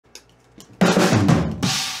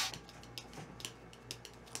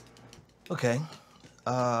Okay,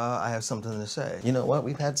 I have something to say. You know what?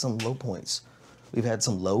 We've had some low points. We've had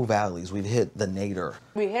some low valleys. We've hit the nadir.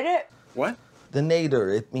 We hit it? What? The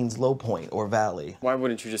nadir, it means low point or valley. Why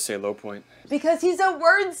wouldn't you just say low point? Because he's a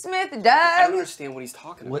wordsmith, Doug. I don't understand what he's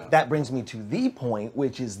talking about. That brings me to the point,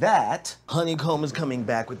 which is that Honeycomb is coming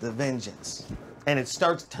back with a vengeance. And it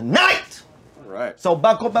starts tonight! All right. So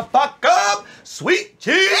buckle the fuck up, sweet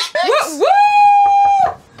cheese!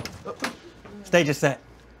 Woo! Stage is set.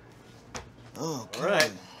 Okay. All right.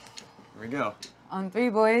 Here we go. On 3,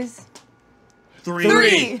 boys.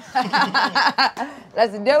 3.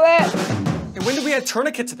 Let's do it. And when did we add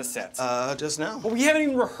tourniquet to the sets? Just now. Well, we haven't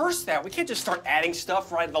even rehearsed that. We can't just start adding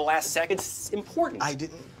stuff right at the last second. It's important. I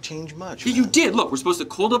didn't change much. Yeah, you did. Look, we're supposed to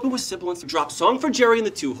cold open with sibilance, drop song for Jerry in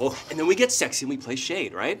the 2-hole, and then we get sexy and we play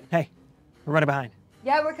shade, right? Hey, we're running behind.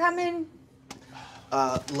 Yeah, we're coming.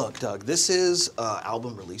 Look, Doug, this is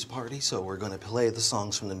album release party, so we're gonna play the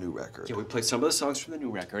songs from the new record. Yeah, we play some of the songs from the new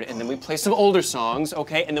record, and then we play some older songs,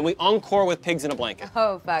 okay? And then we encore with Pigs in a Blanket.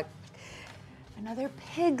 Oh, fuck. Another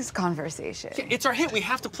pigs conversation. Yeah, it's our hit. We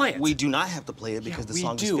have to play it. We do not have to play it because the we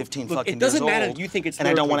song do. is 15 Look, fucking it doesn't years matter old. that you think it's and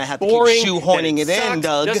I don't want to have to keep boring, shoehorning it that in,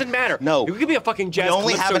 Doug. Doesn't matter. No. We could be a fucking jazz. We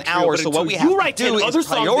only have an calypso trio, hour, but so what until we have you to write do 10 is other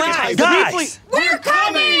songs, prioritize. Guys! We're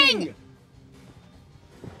coming!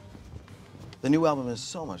 The new album is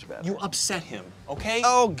so much better. You upset him, okay?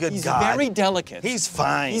 Oh, good he's God. He's very delicate. He's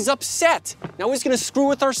fine. He's upset. Now he's gonna screw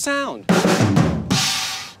with our sound.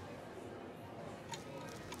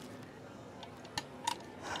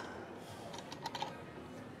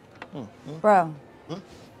 Bro,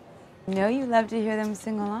 you know you love to hear them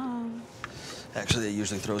sing along. Actually, it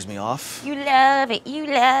usually throws me off. You love it, you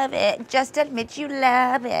love it. Just admit you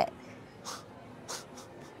love it.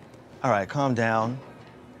 All right, calm down.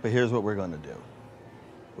 But here's what we're gonna do.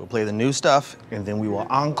 We'll play the new stuff, and then we will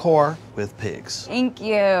encore with Pigs. Thank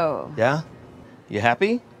you. Yeah? You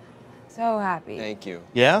happy? So happy. Thank you.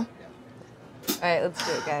 Yeah? All right, let's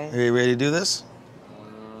do it, guys. Are you ready to do this?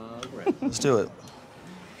 Right. Let's do it.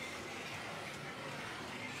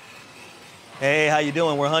 Hey, how you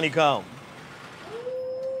doing? We're Honeycomb.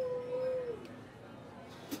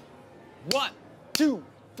 1, 2,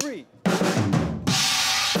 3.